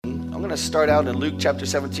going to start out in Luke chapter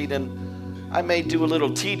 17, and I may do a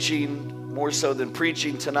little teaching more so than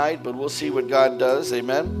preaching tonight, but we'll see what God does.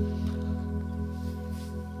 Amen.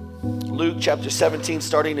 Luke chapter 17,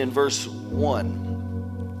 starting in verse 1.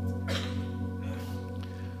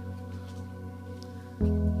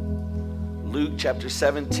 Luke chapter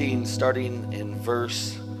 17, starting in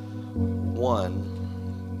verse 1.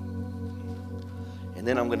 And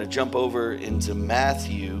then I'm going to jump over into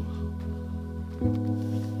Matthew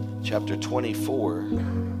chapter 24.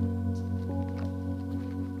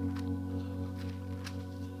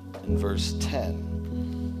 In verse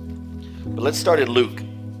 10. But let's start at Luke.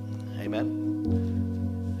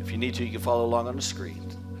 Amen. If you need to, you can follow along on the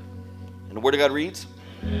screen. And the Word of God reads,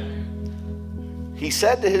 He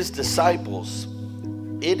said to his disciples,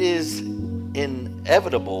 "It is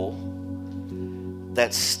inevitable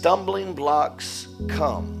that stumbling blocks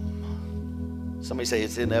come." Somebody say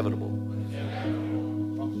it's inevitable.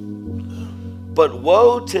 But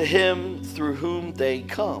woe to him through whom they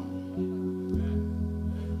come.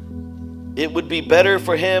 It would be better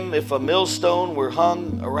for him if a millstone were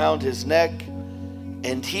hung around his neck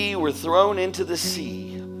and he were thrown into the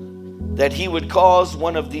sea, that he would cause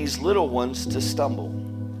one of these little ones to stumble.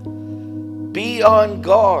 Be on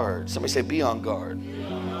guard. Somebody say, be on guard.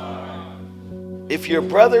 If your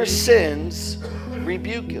brother sins,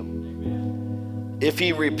 rebuke him. If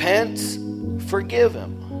he repents, forgive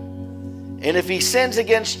him. And if he sins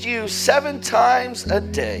against you 7 times a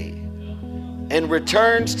day and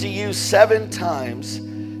returns to you 7 times,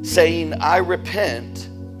 saying, I repent,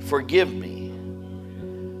 forgive me.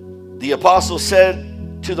 The apostle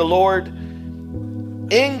said to the Lord,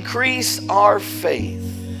 increase our faith.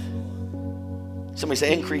 Somebody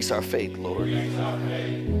say, increase our faith, Lord.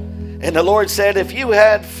 And the Lord said, if you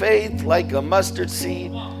had faith like a mustard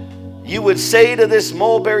seed, you would say to this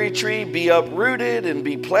mulberry tree, be uprooted and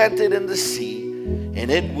be planted in the sea, and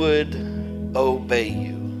it would obey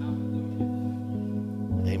you.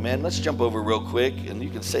 Amen. Let's jump over real quick, and you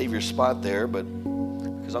can save your spot there, but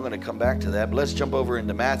because I'm going to come back to that. But let's jump over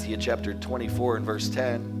into Matthew chapter 24 and verse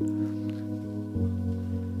 10.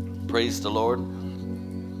 Praise the Lord.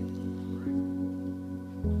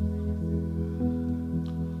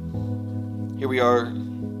 Here we are.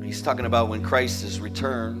 He's talking about when Christ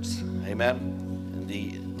returns. Amen. In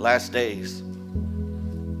the last days.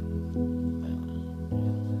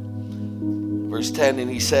 Verse 10, and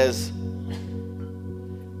he says,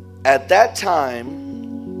 at that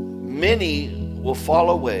time, many will fall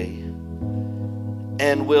away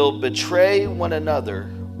and will betray one another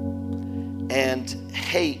and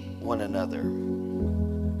hate one another.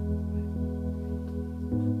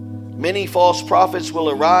 Many false prophets will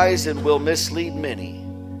arise and will mislead many.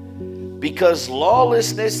 Because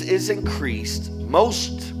lawlessness is increased,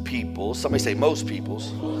 most people, somebody say most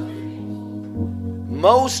people's,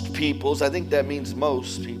 I think that means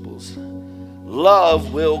most people's,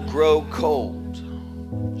 love will grow cold.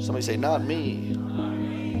 Somebody say, not me.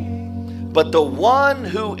 But the one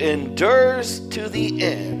who endures to the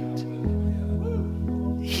end,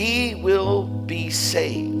 he will be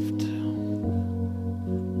saved.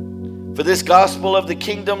 For this gospel of the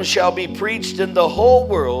kingdom shall be preached in the whole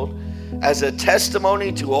world as a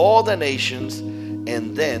testimony to all the nations,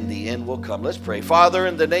 and then the end will come. Let's pray. Father,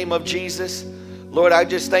 in the name of Jesus, Lord, I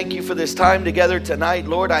just thank you for this time together tonight.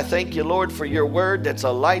 Lord, I thank you, Lord, for your word that's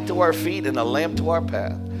a light to our feet and a lamp to our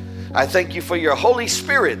path. I thank you for your Holy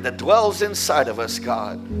Spirit that dwells inside of us,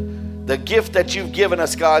 God. The gift that you've given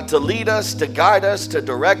us, God, to lead us, to guide us, to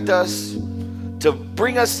direct us, to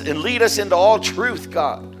bring us and lead us into all truth,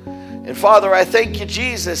 God. And Father, I thank you,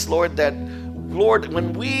 Jesus, Lord, that, Lord,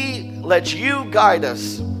 when we let you guide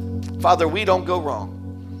us, Father, we don't go wrong.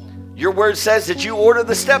 Your word says that you order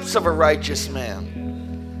the steps of a righteous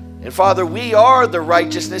man. And Father, we are the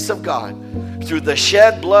righteousness of God through the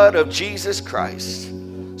shed blood of Jesus Christ.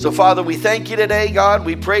 So Father, we thank you today, God.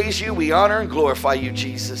 We praise you, we honor and glorify you,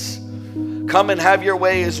 Jesus. Come and have your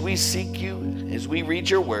way as we seek you, as we read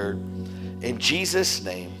your word. In Jesus'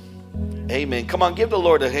 name, amen. Come on, give the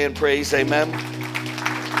Lord a hand praise, amen.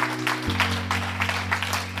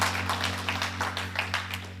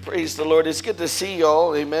 Praise the Lord. It's good to see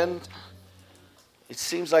y'all. Amen. It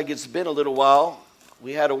seems like it's been a little while.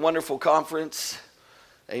 We had a wonderful conference.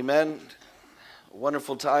 Amen. A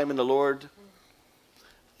wonderful time in the Lord.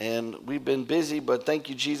 And we've been busy, but thank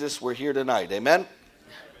you, Jesus. We're here tonight. Amen.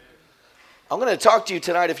 I'm going to talk to you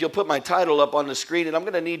tonight, if you'll put my title up on the screen, and I'm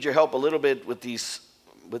going to need your help a little bit with these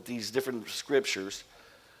different scriptures.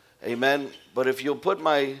 Amen. But if you'll put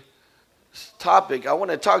my topic, I want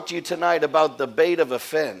to talk to you tonight about the bait of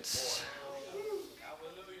offense.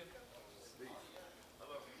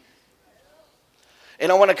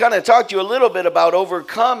 And I want to kind of talk to you a little bit about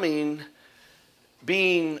overcoming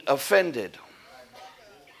being offended.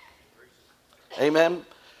 Amen.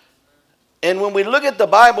 And when we look at the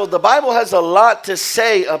Bible has a lot to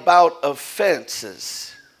say about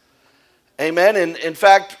offenses. Amen. And in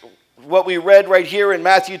fact, what we read right here in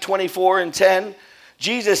Matthew 24:10,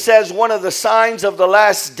 Jesus says one of the signs of the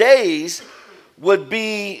last days would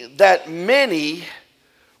be that many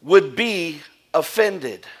would be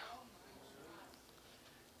offended.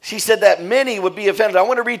 She said that many would be offended. I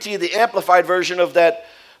want to read to you the amplified version of that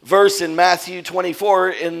verse in Matthew 24.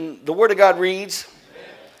 And the Word of God reads,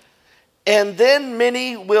 "And then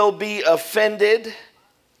many will be offended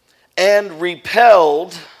and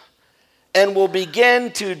repelled and will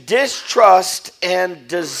begin to distrust and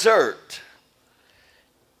desert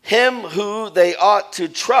him who they ought to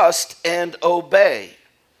trust and obey,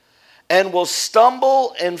 and will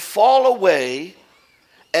stumble and fall away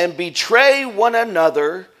and betray one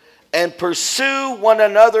another and pursue one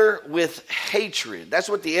another with hatred." That's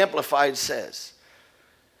what the Amplified says.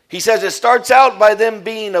 He says it starts out by them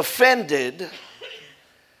being offended,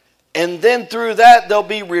 and then through that they'll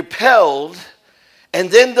be repelled, and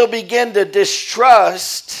then they'll begin to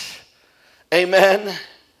distrust, amen,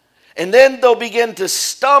 and then they'll begin to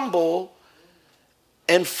stumble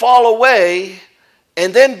and fall away,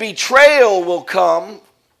 and then betrayal will come,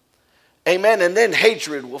 amen, and then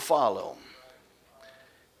hatred will follow.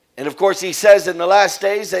 And of course he says in the last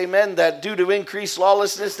days, amen, that due to increased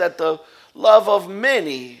lawlessness, that the love of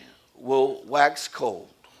many will wax cold.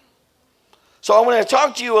 So I want to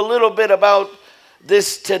talk to you a little bit about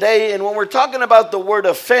this today. And when we're talking about the word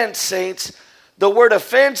offense, saints, the word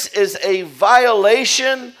offense is a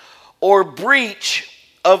violation or breach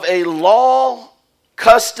of a law,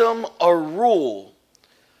 custom, or rule,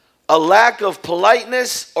 a lack of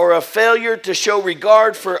politeness or a failure to show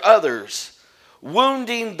regard for others,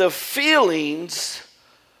 wounding the feelings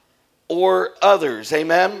or others.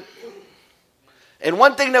 Amen. And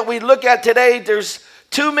one thing that we look at today, there's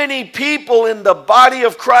too many people in the body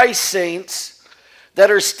of Christ, saints, that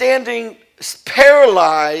are standing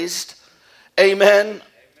paralyzed, amen,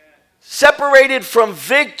 separated from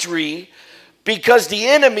victory because the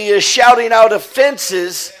enemy is shouting out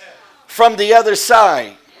offenses from the other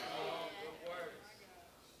side.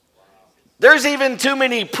 There's even too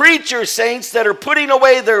many preachers, saints, that are putting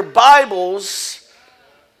away their Bibles.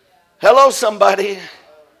 Hello, somebody.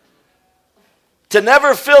 To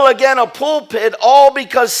never fill again a pulpit, all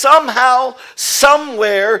because somehow,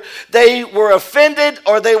 somewhere, they were offended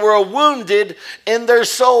or they were wounded in their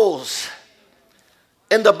souls.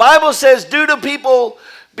 And the Bible says due to people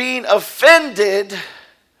being offended,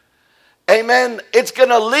 amen, it's going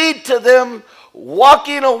to lead to them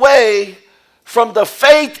walking away from the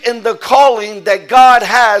faith and the calling that God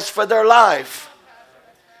has for their life.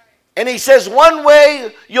 And he says one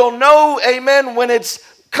way you'll know, amen, when it's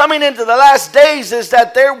coming into the last days is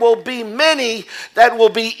that there will be many that will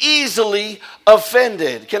be easily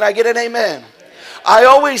offended. Can I get an amen? I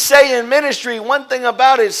always say in ministry, one thing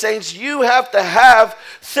about it, saints, you have to have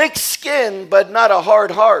thick skin but not a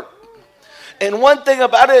hard heart. And one thing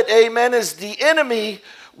about it, amen, is the enemy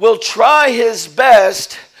will try his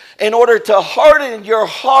best in order to harden your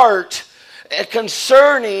heart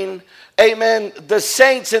concerning, amen, the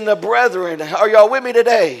saints and the brethren. Are y'all with me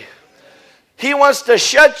today? He wants to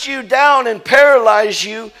shut you down and paralyze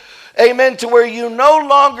you, amen, to where you no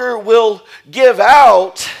longer will give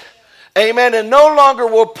out, amen, and no longer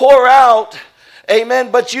will pour out,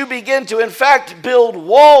 amen, but you begin to, in fact, build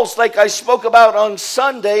walls like I spoke about on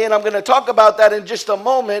Sunday, and I'm going to talk about that in just a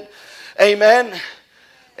moment, amen,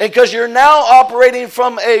 and because you're now operating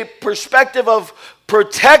from a perspective of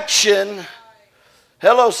protection.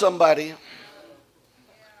 Hello, somebody.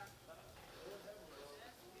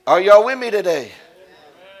 Are y'all with me today?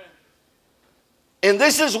 And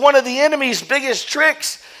this is one of the enemy's biggest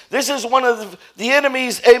tricks. This is one of the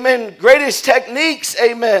enemy's, amen, greatest techniques,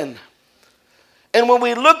 amen. And when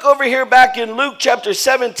we look over here back in Luke chapter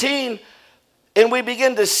 17, and we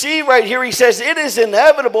begin to see right here, he says, it is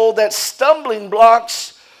inevitable that stumbling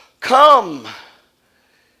blocks come.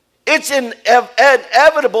 It's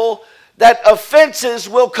inevitable that offenses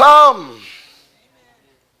will come.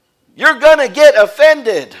 You're going to get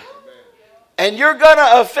offended. And you're going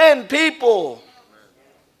to offend people.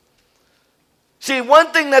 See,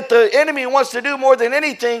 one thing that the enemy wants to do more than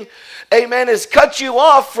anything, amen, is cut you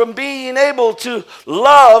off from being able to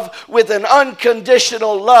love with an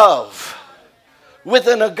unconditional love. With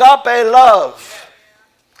an agape love.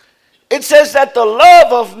 It says that the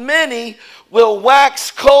love of many will wax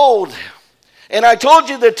cold. And I told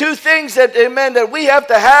you the two things that, amen, that we have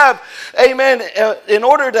to have, amen, in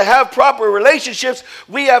order to have proper relationships,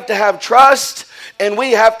 we have to have trust and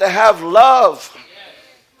we have to have love.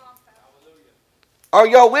 Are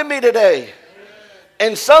y'all with me today?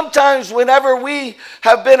 And sometimes whenever we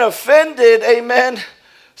have been offended, amen,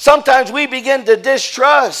 sometimes we begin to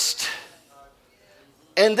distrust.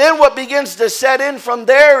 And then what begins to set in from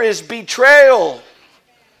there is betrayal.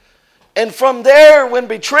 And from there, when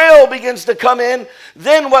betrayal begins to come in,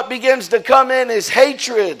 then what begins to come in is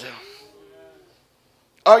hatred.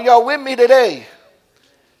 Are y'all with me today?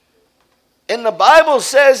 And the Bible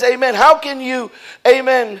says, amen, how can you,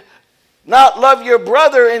 amen, not love your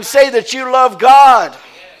brother and say that you love God?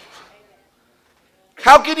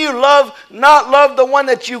 How can you not love the one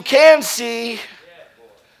that you can see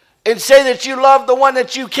and say that you love the one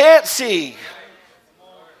that you can't see?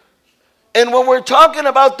 And when we're talking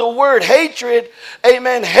about the word hatred,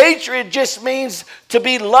 amen, hatred just means to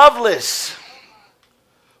be loveless,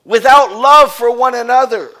 without love for one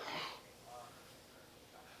another.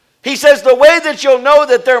 He says the way that you'll know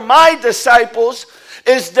that they're my disciples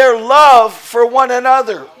is their love for one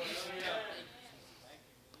another.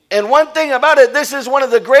 And one thing about it, this is one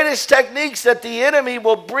of the greatest techniques that the enemy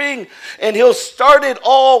will bring, and he'll start it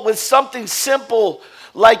all with something simple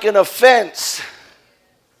like an offense.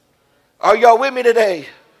 Are y'all with me today?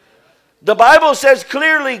 The Bible says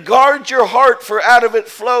clearly, guard your heart, for out of it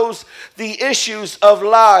flows the issues of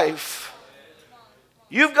life.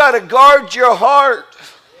 You've got to guard your heart.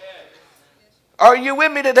 Are you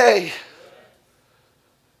with me today?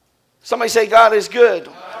 Somebody say, God is good.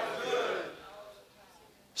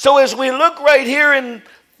 So as we look right here in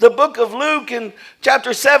the book of Luke in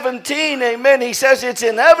chapter 17, amen, he says it's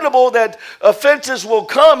inevitable that offenses will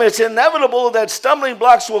come. It's inevitable that stumbling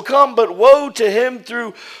blocks will come, but woe to him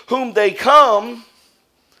through whom they come.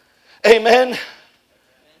 Amen.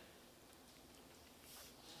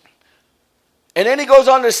 And then he goes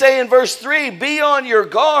on to say in verse 3, be on your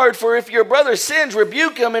guard, for if your brother sins,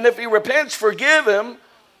 rebuke him, and if he repents, forgive him.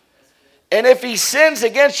 And if he sins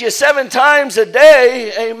against you 7 times a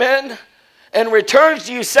day, amen, and returns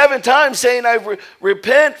to you 7 times saying, I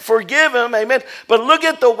repent, forgive him, amen. But look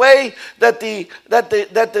at the way that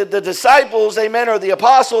the disciples, amen, or the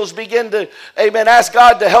apostles begin to, amen, ask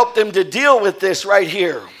God to help them to deal with this right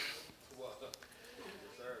here.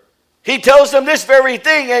 He tells them this very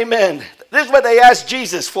thing, amen. This is what they asked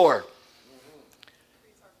Jesus for.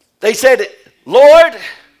 They said, Lord,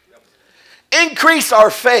 increase our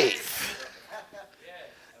faith.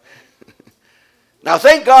 Now,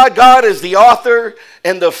 thank God, God is the author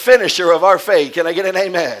and the finisher of our faith. Can I get an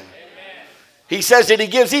amen? Amen? He says that he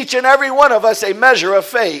gives each and every one of us a measure of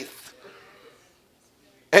faith.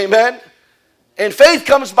 Amen? And faith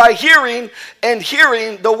comes by hearing, and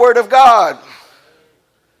hearing the word of God.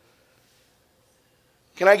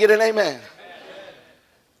 Can I get an amen? Amen?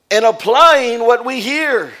 And applying what we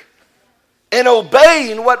hear, and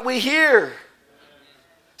obeying what we hear.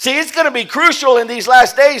 See, it's going to be crucial in these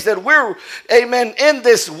last days that we're, amen, in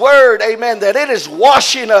this word, amen, that it is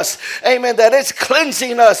washing us, amen, that it's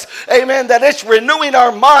cleansing us, amen, that it's renewing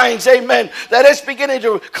our minds, amen, that it's beginning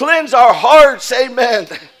to cleanse our hearts, amen,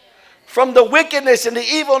 from the wickedness and the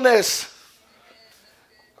evilness.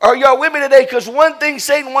 Are y'all with me today? Because one thing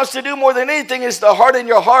Satan wants to do more than anything is to harden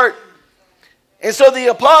your heart. And so the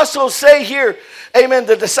apostles say here, amen,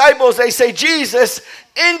 the disciples, they say, Jesus,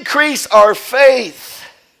 increase our faith.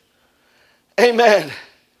 Amen.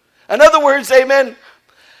 In other words, amen,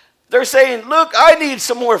 they're saying, look, I need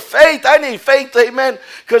some more faith. I need faith, amen,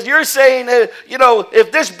 because you're saying,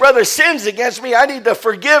 if this brother sins against me, I need to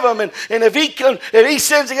forgive him. And if he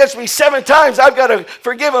sins against me 7 times, I've got to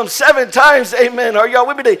forgive him 7 times, amen. Are y'all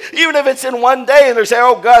with me today? Even if it's in one day, and they're saying,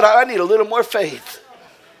 oh, God, I need a little more faith.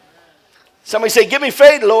 Somebody say, give me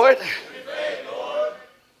faith, Lord.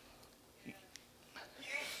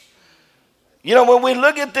 You know, when we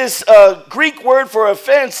look at this Greek word for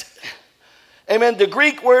offense, amen, the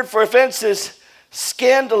Greek word for offense is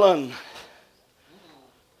scandalon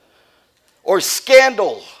or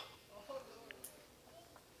scandal.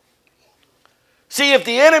 See, if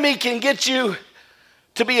the enemy can get you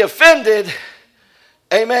to be offended,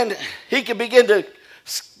 amen, he can begin to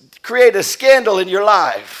create a scandal in your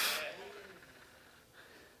life.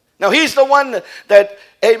 Now, he's the one that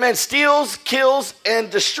amen, steals, kills,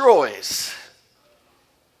 and destroys.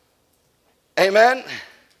 Amen.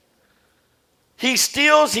 He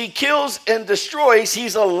steals, he kills, and destroys.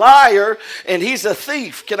 He's a liar, and he's a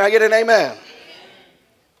thief. Can I get an amen?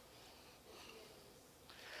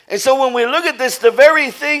 And so when we look at this, the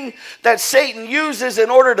very thing that Satan uses in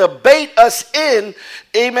order to bait us in,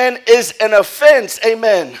 amen, is an offense,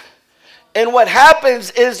 amen. And what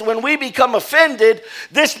happens is when we become offended,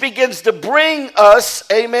 this begins to bring us,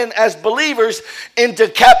 amen, as believers into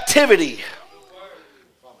captivity.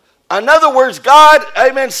 In other words, God,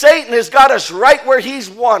 amen, Satan has got us right where he's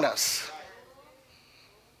want us.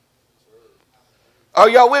 Are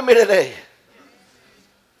y'all with me today?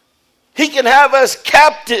 He can have us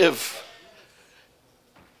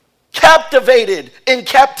captivated in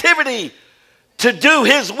captivity to do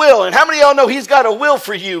his will. And how many of y'all know he's got a will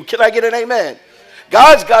for you? Can I get an amen?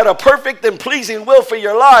 God's got a perfect and pleasing will for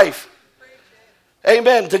your life.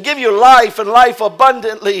 Amen. To give you life and life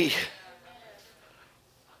abundantly.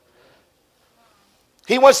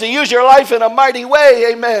 He wants to use your life in a mighty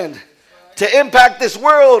way. Amen. To impact this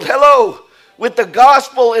world. Hello. With the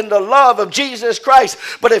gospel and the love of Jesus Christ.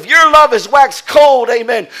 But if your love is waxed cold,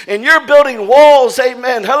 amen, and you're building walls,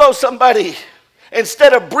 amen, hello somebody,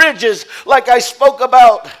 instead of bridges like I spoke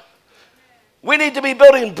about, we need to be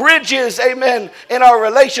building bridges, amen, in our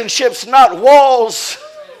relationships, not walls.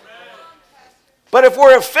 But if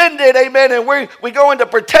we're offended, amen, and we go into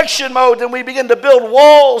protection mode and we begin to build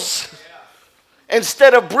walls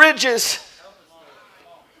instead of bridges.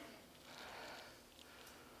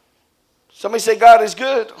 Somebody say, God is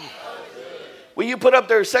good. God is good. Will you put up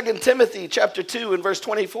there 2 Timothy chapter 2 and verse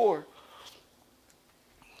 24?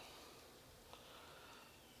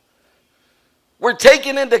 We're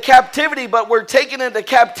taken into captivity, but we're taken into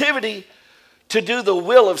captivity to do the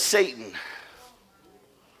will of Satan.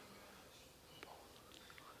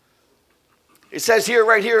 It says here,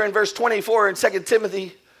 right here in verse 24 in 2 Timothy,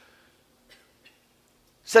 it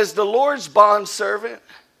says, the Lord's bondservant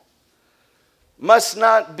must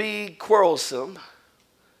not be quarrelsome,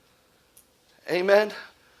 amen,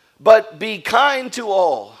 but be kind to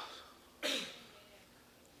all,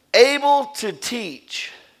 able to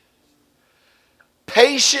teach,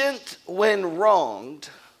 patient when wronged,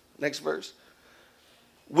 next verse,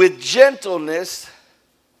 with gentleness,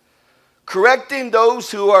 correcting those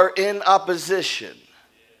who are in opposition.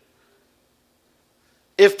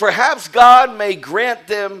 If perhaps God may grant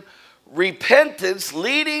them repentance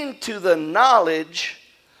leading to the knowledge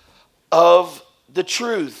of the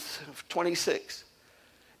truth. 26.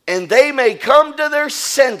 And they may come to their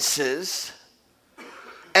senses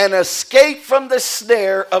and escape from the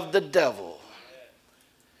snare of the devil,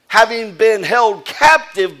 having been held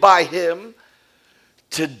captive by him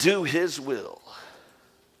to do his will.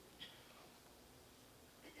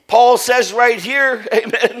 Paul says right here,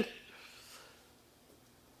 amen,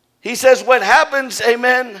 he says what happens,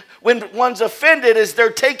 amen, when one's offended is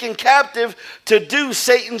they're taken captive to do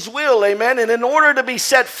Satan's will, amen. And in order to be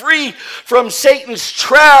set free from Satan's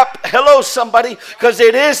trap, hello somebody, because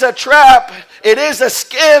it is a trap, it is a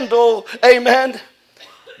scandal, amen.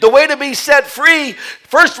 The way to be set free,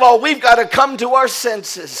 first of all, we've got to come to our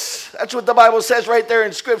senses. That's what the Bible says right there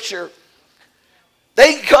in Scripture.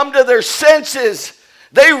 They come to their senses.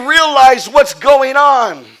 They realize what's going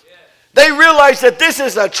on. They realize that this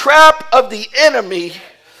is a trap of the enemy.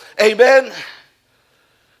 Amen.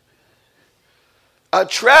 A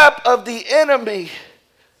trap of the enemy.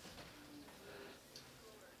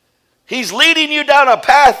 He's leading you down a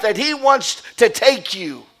path that he wants to take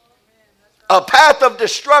you. A path of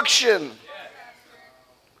destruction.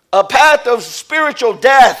 A path of spiritual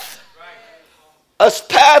death. A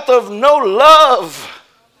path of no love.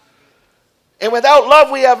 And without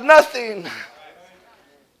love we have nothing.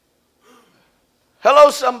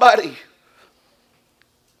 Hello, somebody.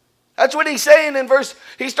 That's what he's saying in verse.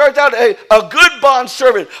 He starts out a good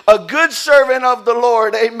bondservant, a good servant of the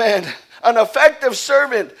Lord. Amen. An effective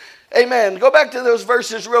servant. Amen. Go back to those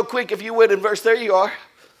verses real quick if you would. In verse, there you are.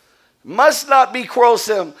 Must not be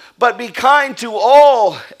quarrelsome, but be kind to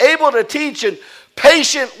all, able to teach and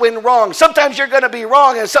patient when wrong. Sometimes you're going to be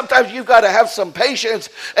wrong, and sometimes you've got to have some patience.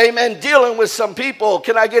 Amen. Dealing with some people.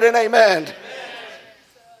 Can I get an amen? Amen.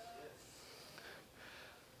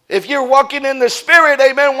 If you're walking in the Spirit,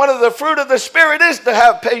 amen, one of the fruit of the Spirit is to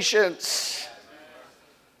have patience.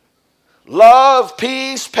 Love,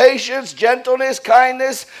 peace, patience, gentleness,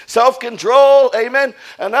 kindness, self-control, amen.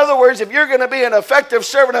 In other words, if you're going to be an effective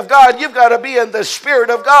servant of God, you've got to be in the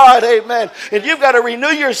Spirit of God, amen. And you've got to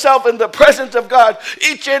renew yourself in the presence of God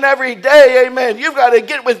each and every day, amen. You've got to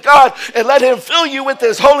get with God and let him fill you with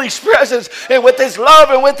his Holy presence and with his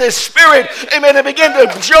love and with his Spirit, amen, and begin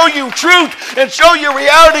to show you truth and show you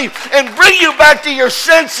reality and bring you back to your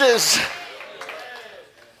senses.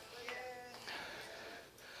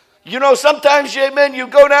 You know, sometimes, amen, you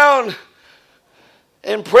go down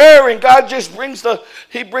in prayer, and God just brings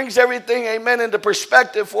He brings everything, amen, into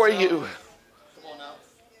perspective for you. Come on now.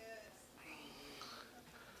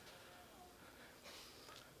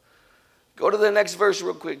 Go to the next verse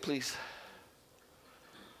real quick, please.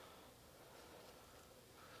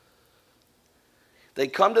 They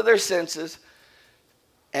come to their senses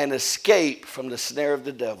and escape from the snare of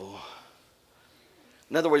the devil.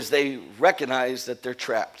 In other words, they recognize that they're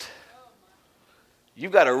trapped.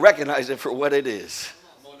 You've got to recognize it for what it is.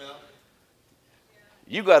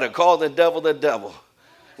 You got to call the devil the devil.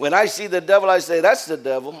 When I see the devil, I say, that's the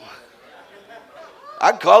devil.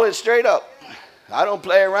 I call it straight up. I don't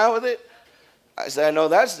play around with it. I say, I know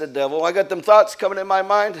that's the devil. I got them thoughts coming in my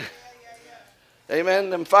mind. Amen.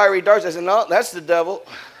 Them fiery darts. I said, no, that's the devil.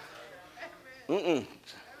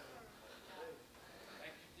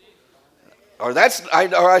 Or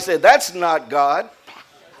I said, that's not God.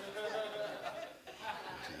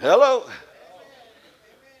 Hello.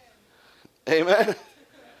 Amen.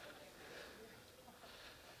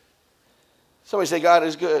 Somebody say, God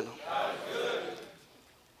is good. God is good.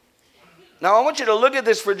 Now, I want you to look at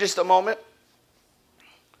this for just a moment.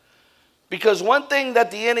 Because one thing that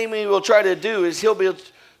the enemy will try to do is he'll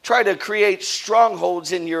try to create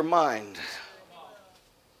strongholds in your mind.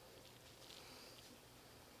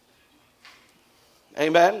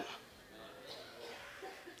 Amen.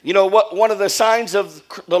 You know what? One of the signs of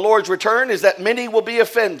the Lord's return is that many will be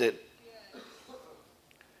offended.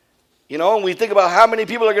 You know, and we think about how many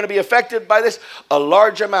people are going to be affected by this, a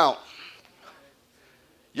large amount.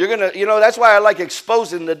 That's why I like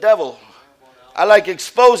exposing the devil. I like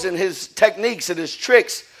exposing his techniques and his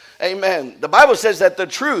tricks. Amen. The Bible says that the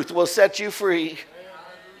truth will set you free.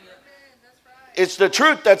 It's the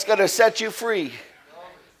truth that's going to set you free.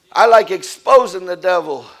 I like exposing the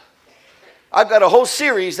devil. I've got a whole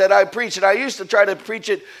series that I preach, and I used to try to preach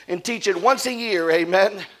it and teach it once a year.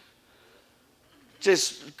 Amen.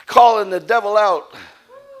 Just calling the devil out,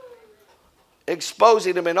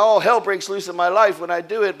 exposing him, and all hell breaks loose in my life when I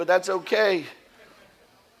do it, but that's okay.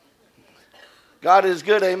 God is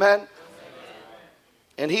good, amen?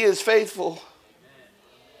 And he is faithful.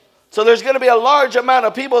 So there's going to be a large amount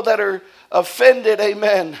of people that are offended,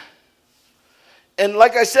 amen. And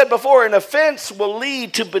like I said before, an offense will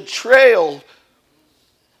lead to betrayal.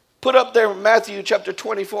 Put up there Matthew chapter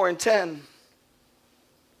 24 and 10.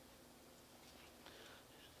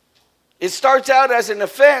 It starts out as an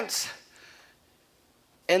offense,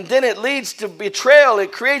 and then it leads to betrayal.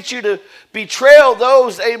 It creates you to betray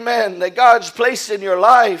those, amen, that God's placed in your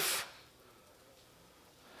life.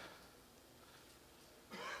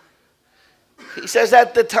 He says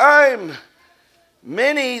at the time,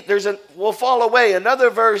 many will fall away.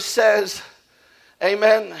 Another verse says,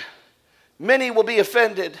 amen, many will be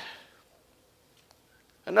offended.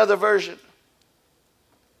 Another version.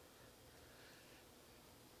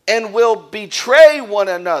 And will betray one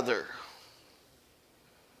another.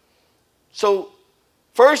 So,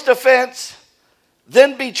 first offense,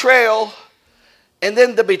 then betrayal, and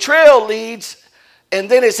then the betrayal leads, and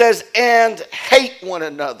then it says, and hate one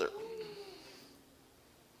another.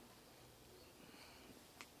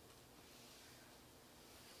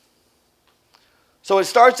 So it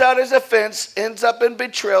starts out as offense, ends up in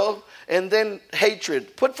betrayal, and then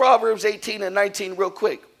hatred. Put Proverbs 18 and 19 real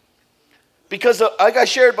quick. Because like I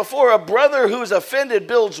shared before, a brother who's offended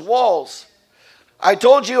builds walls. I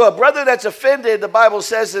told you a brother that's offended, the Bible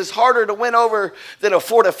says, is harder to win over than a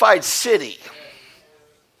fortified city.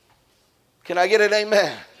 Can I get an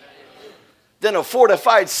amen? Than a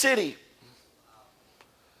fortified city.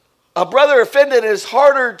 A brother offended is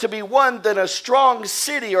harder to be won than a strong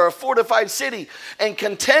city or a fortified city. And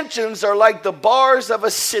contentions are like the bars of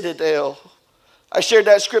a citadel. I shared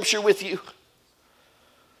that scripture with you.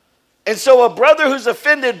 And so a brother who's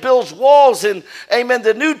offended builds walls, and amen,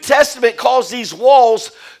 the New Testament calls these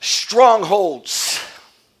walls strongholds.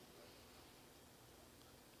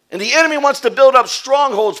 And the enemy wants to build up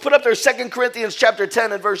strongholds. Put up there 2 Corinthians chapter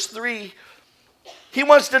 10 and verse 3. He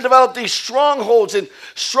wants to develop these strongholds, and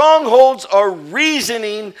strongholds are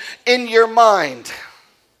reasoning in your mind.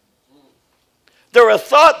 They're a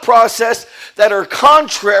thought process that are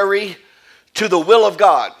contrary to the will of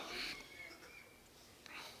God.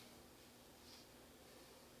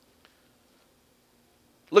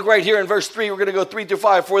 Look right here in verse 3. We're going to go 3 through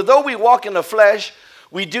 5. For though we walk in the flesh,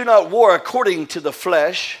 we do not war according to the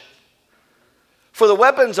flesh. For the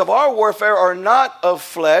weapons of our warfare are not of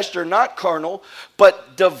flesh, they're not carnal,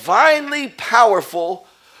 but divinely powerful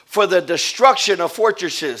for the destruction of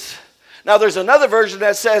fortresses. Now there's another version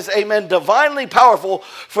that says, amen, divinely powerful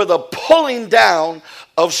for the pulling down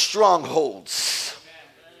of strongholds.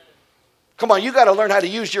 Come on, you got to learn how to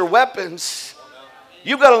use your weapons.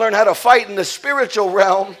 You've got to learn how to fight in the spiritual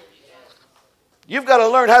realm. You've got to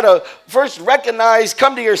learn how to first recognize,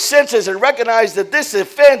 come to your senses and recognize that this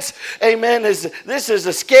offense, amen, this is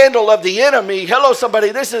a scandal of the enemy. Hello, somebody.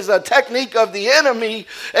 This is a technique of the enemy,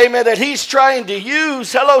 amen, that he's trying to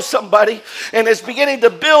use. Hello, somebody. And it's beginning to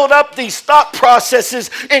build up these thought processes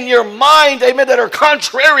in your mind, amen, that are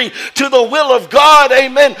contrary to the will of God,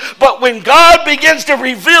 amen. But when God begins to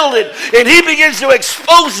reveal it and he begins to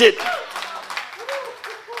expose it,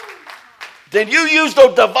 then you use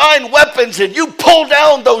those divine weapons and you pull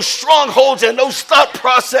down those strongholds and those thought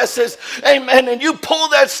processes. Amen. And you pull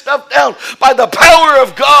that stuff down by the power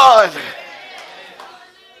of God.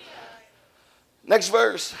 Next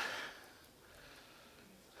verse.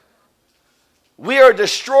 We are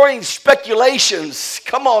destroying speculations.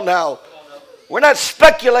 Come on now. We're not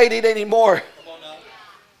speculating anymore.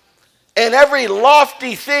 And every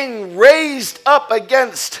lofty thing raised up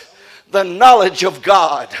against the knowledge of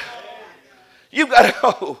God. You got to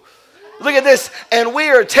go. Look at this. And we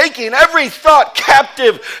are taking every thought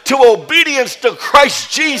captive to obedience to Christ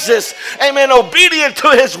Jesus. Amen. Obedient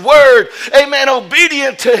to his word. Amen.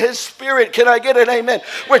 Obedient to his spirit. Can I get an amen?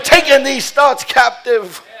 We're taking these thoughts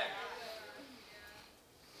captive.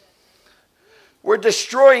 We're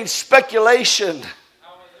destroying speculation.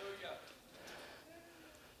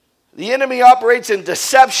 The enemy operates in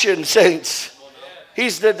deception, saints.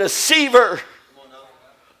 He's the deceiver.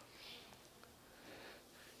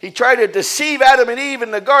 He tried to deceive Adam and Eve in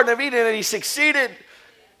the Garden of Eden, and he succeeded.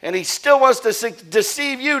 And he still wants to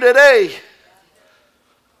deceive you today.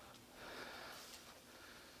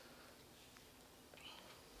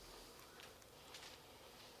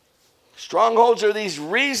 Strongholds are these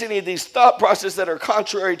reasoning, these thought processes that are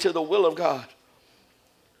contrary to the will of God.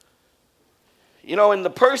 You know, and the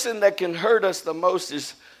person that can hurt us the most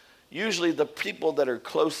is usually the people that are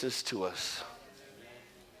closest to us.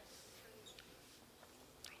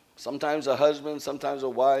 Sometimes a husband, sometimes a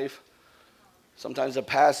wife, sometimes a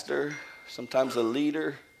pastor, sometimes a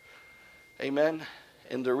leader. Amen.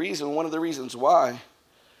 And one of the reasons why,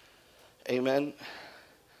 amen,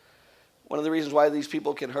 one of the reasons why these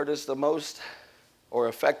people can hurt us the most or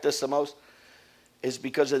affect us the most is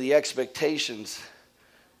because of the expectations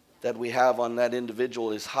that we have on that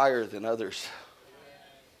individual is higher than others.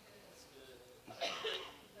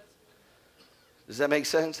 Does that make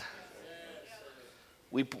sense?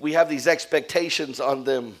 We have these expectations on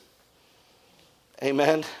them.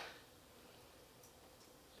 Amen.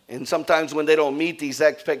 And sometimes when they don't meet these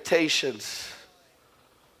expectations,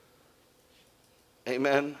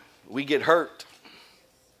 amen, we get hurt.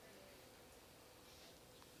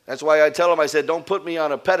 That's why I tell them, I said, don't put me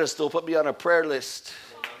on a pedestal, put me on a prayer list.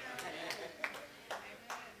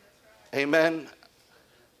 Amen.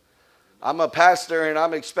 I'm a pastor and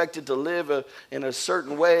I'm expected to live in a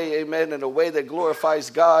certain way, amen, in a way that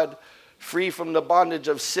glorifies God, free from the bondage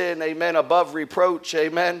of sin, amen, above reproach,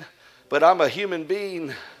 amen. But I'm a human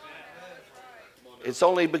being. It's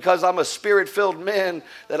only because I'm a spirit-filled man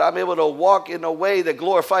that I'm able to walk in a way that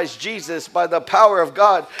glorifies Jesus by the power of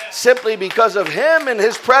God, simply because of him and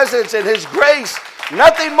his presence and his grace,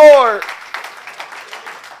 nothing more.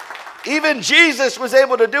 Even Jesus was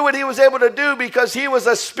able to do what he was able to do because he was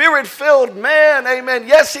a spirit-filled man. Amen.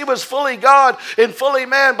 Yes, he was fully God and fully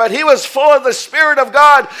man, but he was full of the Spirit of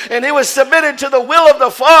God, and he was submitted to the will of the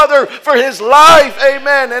Father for his life.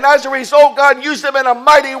 Amen. And as a result, God used him in a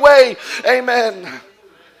mighty way. Amen.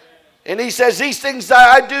 And he says, these things that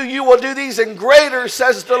I do, you will do these and greater,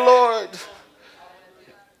 says the Lord.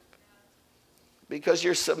 Because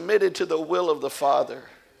you're submitted to the will of the Father.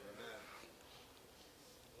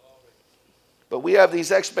 But we have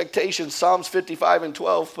these expectations. Psalms 55 and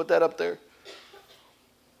 12, put that up there.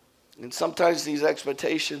 And sometimes these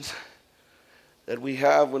expectations that we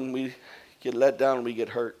have, when we get let down, we get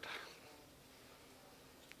hurt.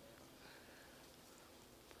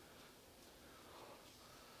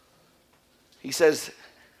 He says,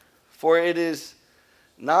 for it is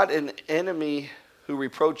not an enemy who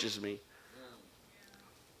reproaches me.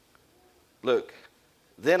 Look,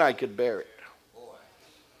 then I could bear it.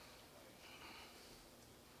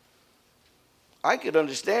 I could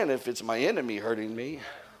understand if it's my enemy hurting me.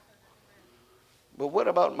 But what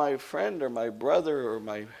about my friend or my brother or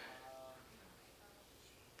my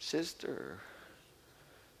sister?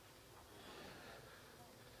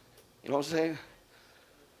 You know what I'm saying?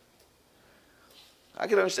 I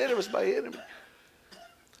can understand if it's my enemy.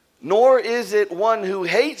 Nor is it one who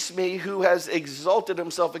hates me who has exalted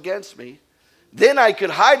himself against me. Then I could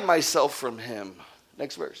hide myself from him.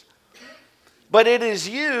 Next verse. But it is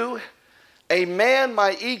you, a man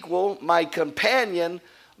my equal, my companion,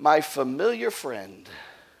 my familiar friend.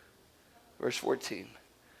 Verse 14.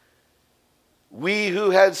 We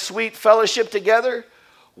who had sweet fellowship together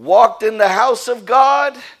walked in the house of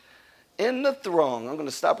God in the throng. I'm going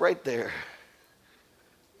to stop right there.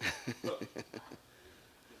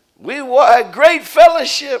 We had great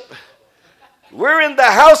fellowship. We're in the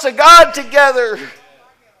house of God together.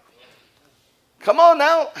 Come on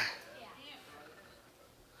now.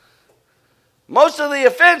 Most of the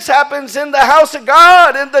offense happens in the house of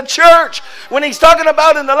God, in the church. When he's talking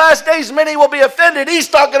about in the last days, many will be offended. He's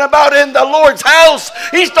talking about in the Lord's house.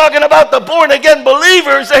 He's talking about the born again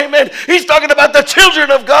believers. Amen. He's talking about the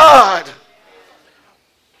children of God.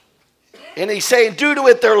 And he's saying, due to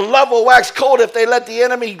it, their love will wax cold if they let the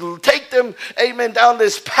enemy take them, amen, down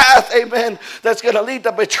this path, amen, that's going to lead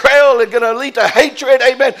to betrayal and going to lead to hatred,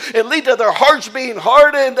 amen, and lead to their hearts being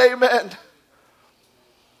hardened, amen.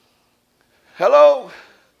 Hello?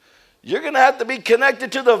 You're going to have to be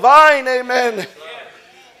connected to the vine, amen.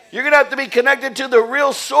 You're going to have to be connected to the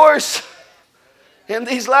real source in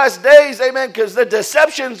these last days, amen, because the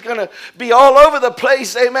deception's going to be all over the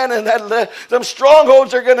place, amen, and them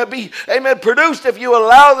strongholds are going to be, amen, produced if you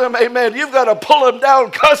allow them, amen. You've got to pull them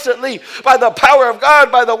down constantly by the power of God,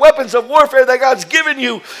 by the weapons of warfare that God's given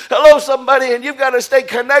you. Hello, somebody, and you've got to stay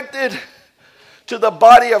connected to the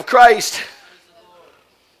body of Christ,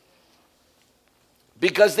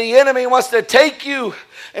 because the enemy wants to take you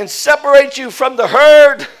and separate you from the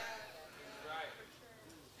herd.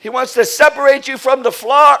 He wants to separate you from the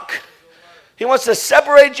flock. He wants to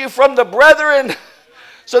separate you from the brethren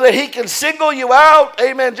so that he can single you out,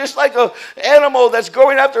 amen, just like an animal that's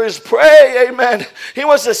going after his prey, amen. He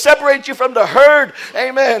wants to separate you from the herd,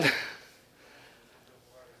 amen.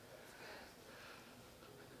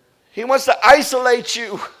 He wants to isolate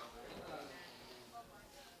you.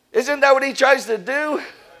 Isn't that what he tries to do?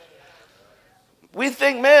 We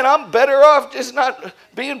think, man, I'm better off just not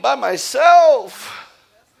being by myself.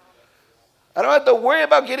 I don't have to worry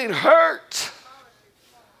about getting hurt.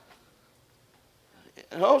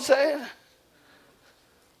 You know what I'm saying?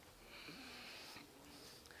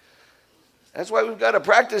 That's why we've got to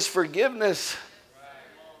practice forgiveness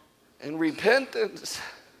and repentance.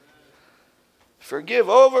 Forgive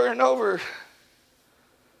over and over.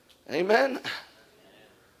 Amen.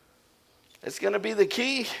 It's going to be the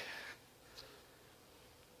key.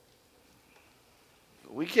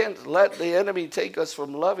 We can't let the enemy take us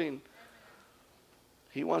from loving.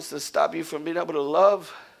 He wants to stop you from being able to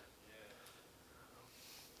love.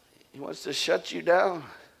 He wants to shut you down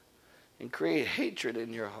and create hatred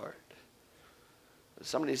in your heart.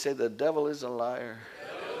 Somebody say the devil is a liar.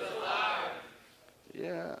 The devil is a liar.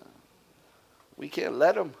 Yeah. We can't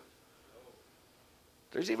let him.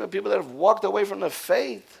 There's even people that have walked away from the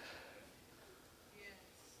faith.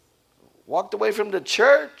 Walked away from the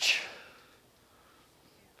church.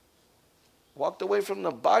 Walked away from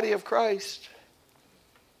the body of Christ.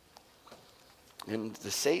 And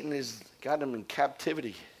Satan has got them in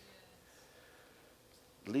captivity,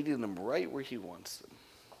 leading them right where he wants them.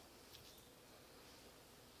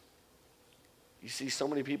 You see so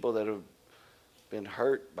many people that have been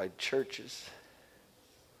hurt by churches,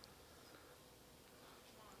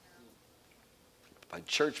 by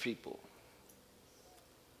church people.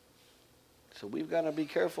 So we've got to be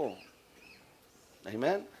careful.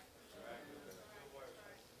 Amen?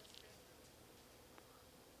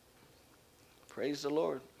 Praise the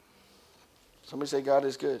Lord. Somebody say God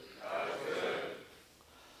is good. God is good.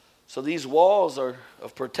 So these walls are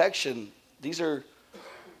of protection. These are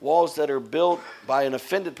walls that are built by an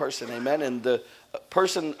offended person. Amen. And the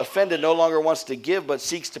person offended no longer wants to give but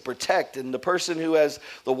seeks to protect. And the person who has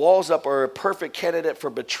the walls up are a perfect candidate for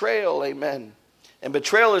betrayal. Amen. And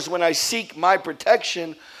betrayal is when I seek my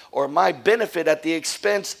protection or my benefit at the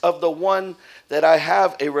expense of the one that I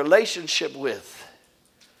have a relationship with.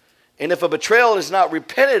 And if a betrayal is not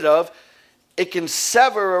repented of, it can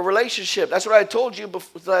sever a relationship. That's what I told you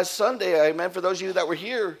last Sunday, amen, for those of you that were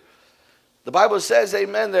here. The Bible says,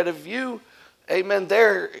 amen, that if you, amen,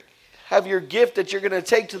 there have your gift that you're going to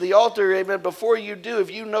take to the altar, amen, before you do, if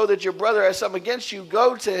you know that your brother has something against you,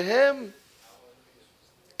 go to him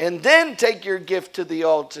and then take your gift to the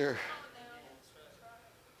altar.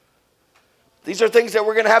 These are things that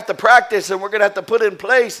we're going to have to practice and we're going to have to put in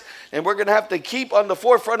place and we're going to have to keep on the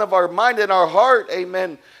forefront of our mind and our heart,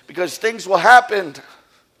 amen, because things will happen.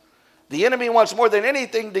 The enemy wants more than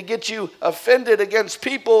anything to get you offended against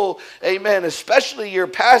people, amen, especially your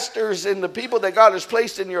pastors and the people that God has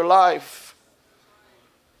placed in your life.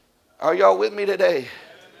 Are y'all with me today?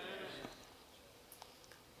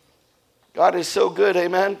 God is so good,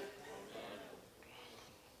 amen.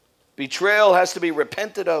 Betrayal has to be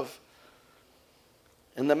repented of.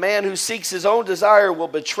 And the man who seeks his own desire will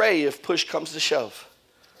betray if push comes to shove.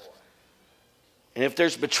 And if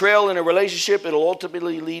there's betrayal in a relationship, it'll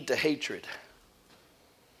ultimately lead to hatred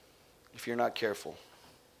if you're not careful.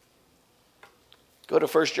 Go to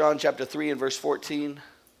 1 John chapter 3 and verse 14.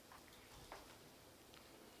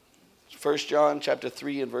 1 John chapter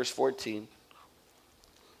 3 and verse 14.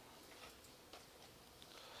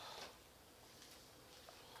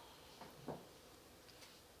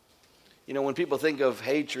 You know, when people think of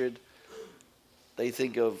hatred, they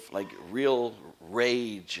think of like real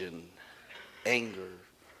rage and anger.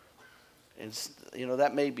 And, you know,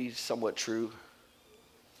 that may be somewhat true.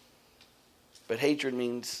 But hatred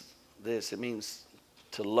means this. It means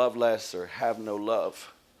to love less or have no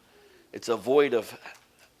love. It's a void of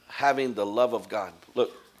having the love of God.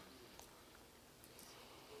 Look.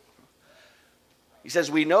 He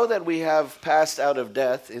says, we know that we have passed out of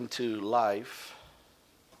death into life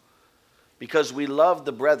because we love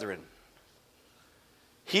the brethren.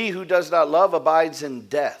 He who does not love abides in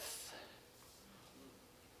death.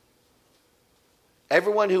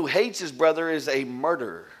 Everyone who hates his brother is a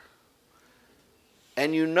murderer.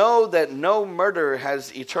 And you know that no murderer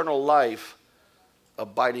has eternal life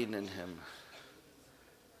abiding in him.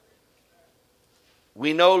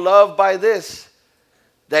 We know love by this,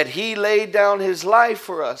 that he laid down his life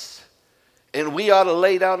for us, and we ought to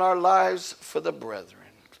lay down our lives for the brethren.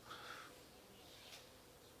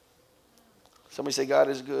 Somebody say, God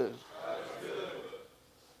is good. God is good.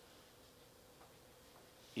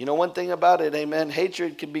 You know one thing about it, amen,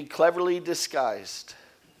 hatred can be cleverly disguised.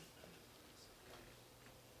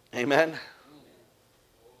 Amen.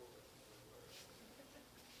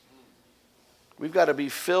 We've got to be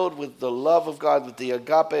filled with the love of God, with the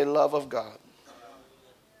agape love of God.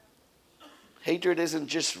 Hatred isn't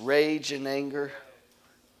just rage and anger.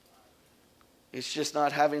 It's just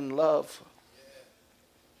not having love.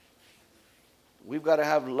 We've got to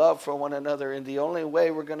have love for one another, and the only way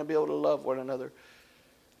we're going to be able to love one another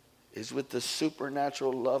is with the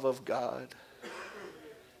supernatural love of God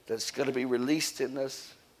that's going to be released in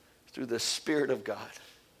us through the Spirit of God.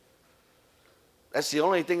 That's the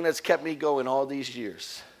only thing that's kept me going all these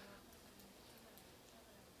years.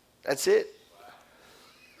 That's it.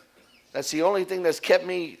 That's the only thing that's kept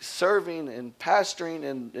me serving and pastoring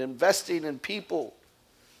and investing in people.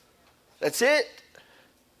 That's it.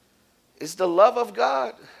 It's the love of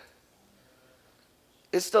God.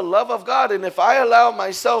 It's the love of God. And if I allow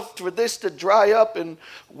myself for this to dry up and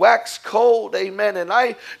wax cold, amen, and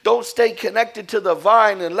I don't stay connected to the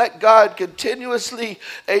vine and let God continuously,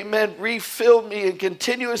 amen, refill me and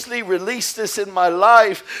continuously release this in my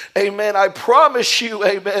life, amen, I promise you,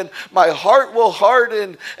 amen, my heart will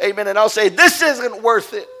harden, amen, and I'll say, this isn't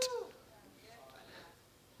worth it.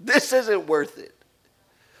 This isn't worth it.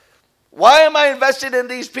 Why am I invested in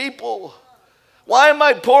these people? Why am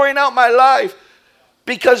I pouring out my life?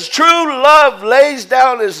 Because true love lays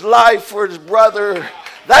down his life for his brother.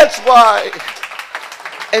 That's why.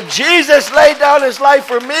 And Jesus laid down his life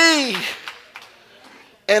for me.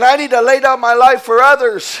 And I need to lay down my life for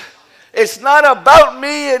others. It's not about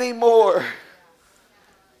me anymore.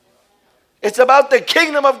 It's about the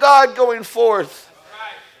kingdom of God going forth.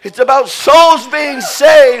 It's about souls being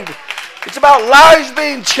saved. It's about lives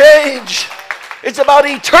being changed. It's about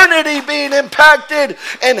eternity being impacted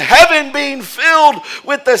and heaven being filled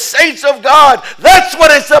with the saints of God. That's what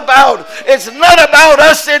it's about. It's not about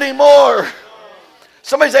us anymore.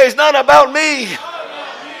 Somebody say, it's not about me.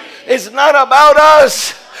 It's not about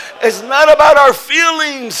us. It's not about our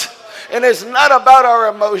feelings. And it's not about our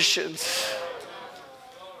emotions.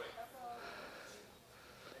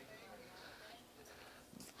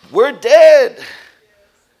 We're dead.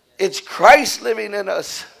 It's Christ living in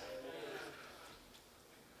us.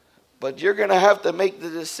 But you're going to have to make the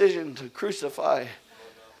decision to crucify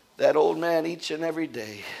that old man each and every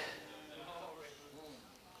day.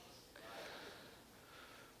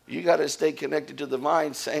 You got to stay connected to the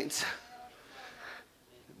vine, saints.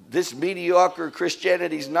 This mediocre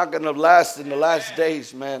Christianity is not going to last in the last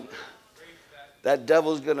days, man. That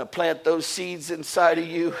devil's going to plant those seeds inside of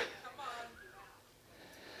you.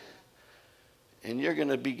 And you're going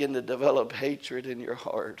to begin to develop hatred in your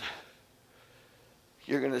heart.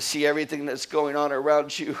 You're going to see everything that's going on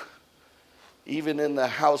around you, even in the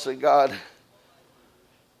house of God.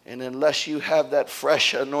 And unless you have that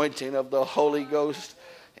fresh anointing of the Holy Ghost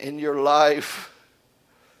in your life,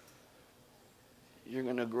 you're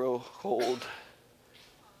going to grow cold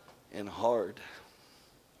and hard.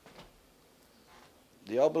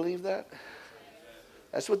 Do y'all believe that?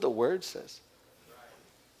 That's what the Word says.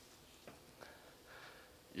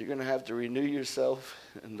 You're going to have to renew yourself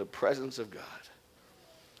in the presence of God.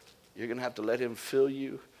 You're going to have to let him fill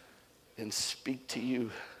you and speak to you.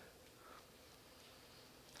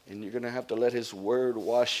 And you're going to have to let his word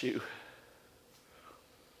wash you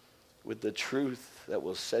with the truth that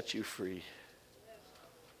will set you free.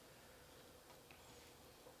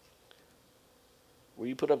 Will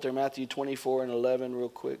you put up there Matthew 24:11 real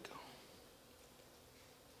quick?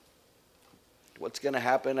 What's going to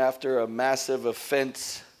happen after a massive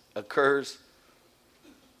offense occurs?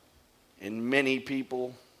 And many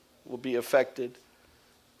people will be affected.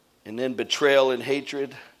 And then betrayal and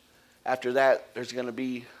hatred. After that, there's going to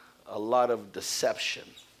be a lot of deception.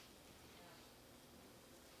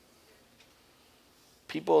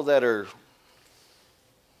 People that are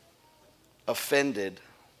offended,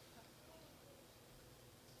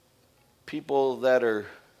 people that are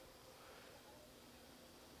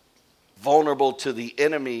vulnerable to the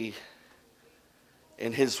enemy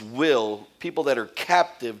and his will, people that are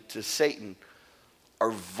captive to Satan,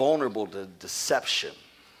 are vulnerable to deception.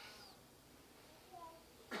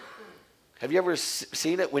 Have you ever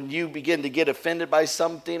seen it when you begin to get offended by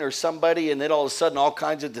something or somebody, and then all of a sudden all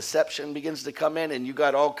kinds of deception begins to come in, and you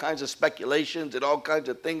got all kinds of speculations and all kinds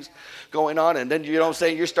of things going on, and then, you know what I'm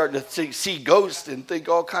saying, you're starting to see ghosts and think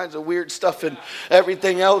all kinds of weird stuff and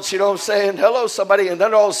everything else, you know what I'm saying? Hello, somebody, and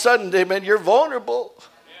then all of a sudden, man, you're vulnerable.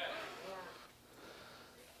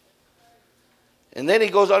 And then he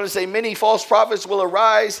goes on to say, many false prophets will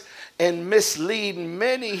arise and mislead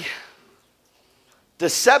many.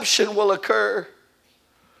 Deception will occur.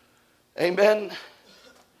 Amen.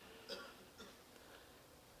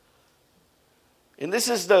 And this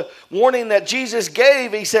is the warning that Jesus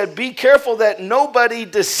gave. He said, be careful that nobody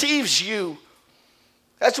deceives you.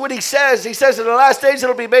 That's what he says. He says in the last days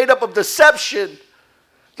it'll be made up of deception.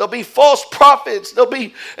 There'll be false prophets. There'll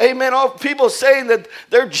be, amen, all people saying that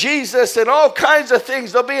they're Jesus and all kinds of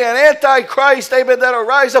things. There'll be an antichrist, amen, that'll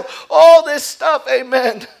rise up. All this stuff,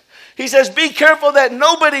 amen. He says, be careful that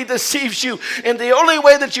nobody deceives you. And the only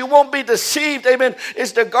way that you won't be deceived, amen,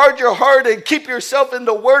 is to guard your heart and keep yourself in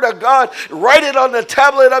the Word of God. Write it on the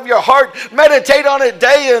tablet of your heart. Meditate on it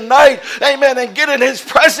day and night, amen, and get in his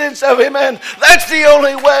presence, amen. That's the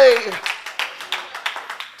only way.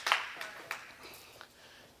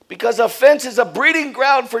 Because offense is a breeding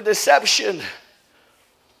ground for deception.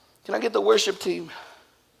 Can I get the worship team?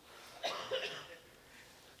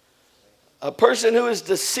 A person who is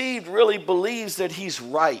deceived really believes that he's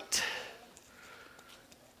right.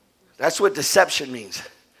 That's what deception means.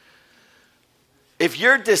 If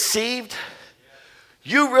you're deceived,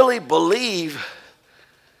 you really believe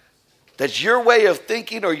that your way of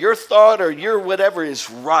thinking or your thought or your whatever is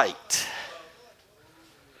right.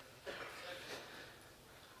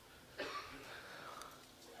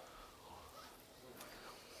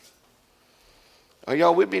 Are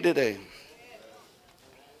y'all with me today?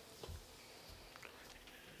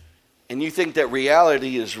 And you think that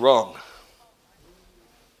reality is wrong.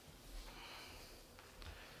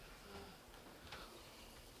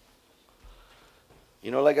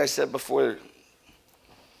 You know, like I said before,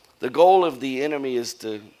 the goal of the enemy is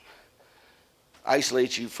to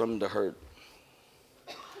isolate you from the hurt.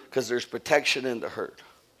 Because there's protection in the hurt.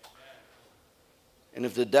 And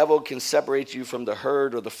if the devil can separate you from the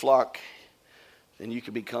herd or the flock, then you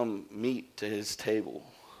can become meat to his table.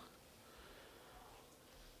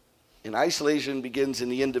 And isolation begins in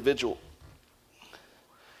the individual.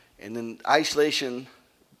 And in isolation,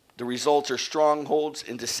 the results are strongholds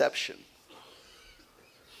and deception.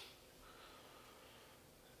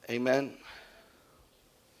 Amen.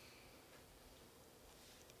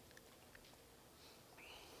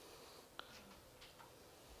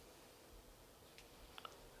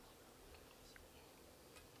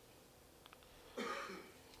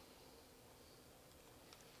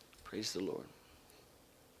 Praise the Lord.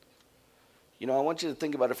 You know, I want you to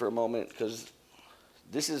think about it for a moment, because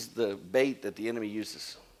this is the bait that the enemy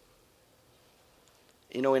uses.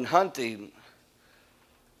 You know, in hunting,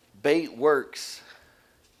 bait works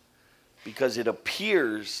because it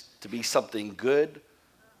appears to be something good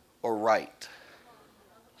or right.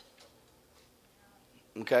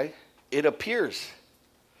 Okay? It appears.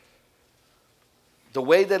 The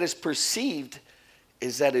way that it's perceived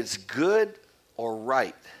is that it's good or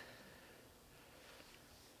right.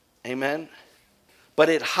 Amen? But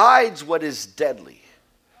it hides what is deadly.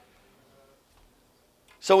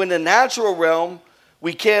 So in the natural realm,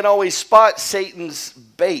 we can't always spot Satan's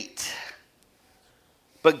bait.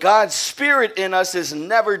 But God's Spirit in us is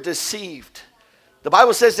never deceived. The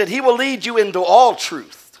Bible says that he will lead you into all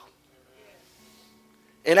truth.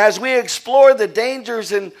 And as we explore the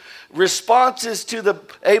dangers and responses to the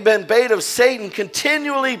bait of Satan,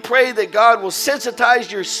 continually pray that God will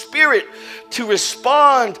sensitize your spirit to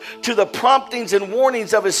respond to the promptings and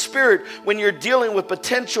warnings of his spirit when you're dealing with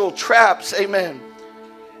potential traps. Amen.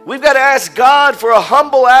 We've got to ask God for a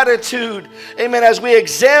humble attitude. Amen. As we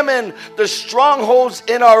examine the strongholds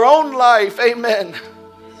in our own life. Amen.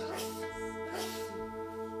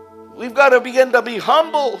 We've got to begin to be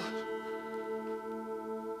humble.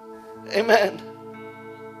 Amen.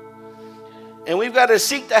 And we've got to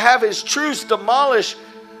seek to have his truths demolish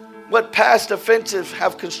what past offenses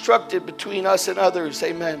have constructed between us and others.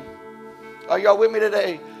 Amen. Are y'all with me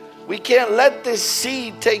today? We can't let this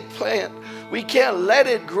seed take plant. We can't let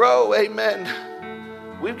it grow.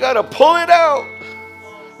 Amen. We've got to pull it out.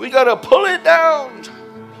 We got to pull it down.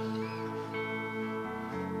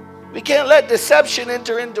 We can't let deception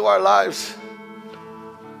enter into our lives.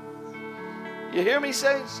 You hear me,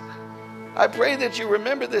 saints? I pray that you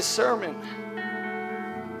remember this sermon.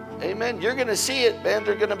 Amen. You're going to see it, man.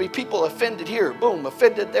 There are going to be people offended here. Boom,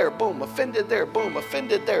 offended there. Boom, offended there. Boom,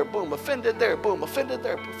 offended there. Boom, offended there. Boom, offended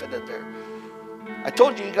there. Offended there. I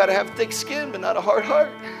told you got to have thick skin, but not a hard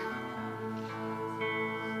heart.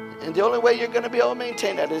 And the only way you're going to be able to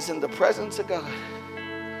maintain that is in the presence of God.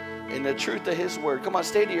 In the truth of his word. Come on,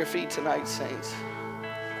 stay to your feet tonight, saints.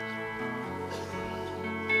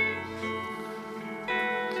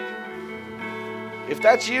 If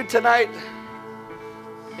that's you tonight,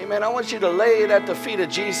 amen, I want you to lay it at the feet of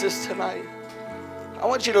Jesus tonight. I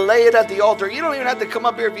want you to lay it at the altar. You don't even have to come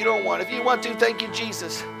up here if you don't want. If you want to, thank you,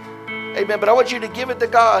 Jesus. Amen. But I want you to give it to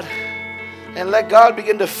God and let God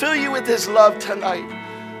begin to fill you with his love tonight.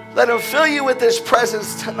 Let him fill you with his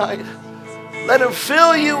presence tonight. Let him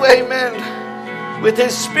fill you, amen, with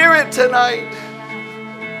his spirit tonight.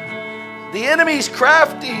 The enemy's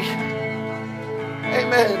crafty.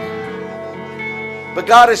 Amen. But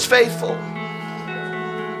God is faithful.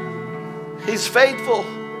 He's faithful.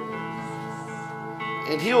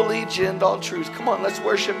 And he will lead you into all truth. Come on, let's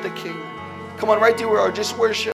worship the King. Come on, right there where we are. Just worship.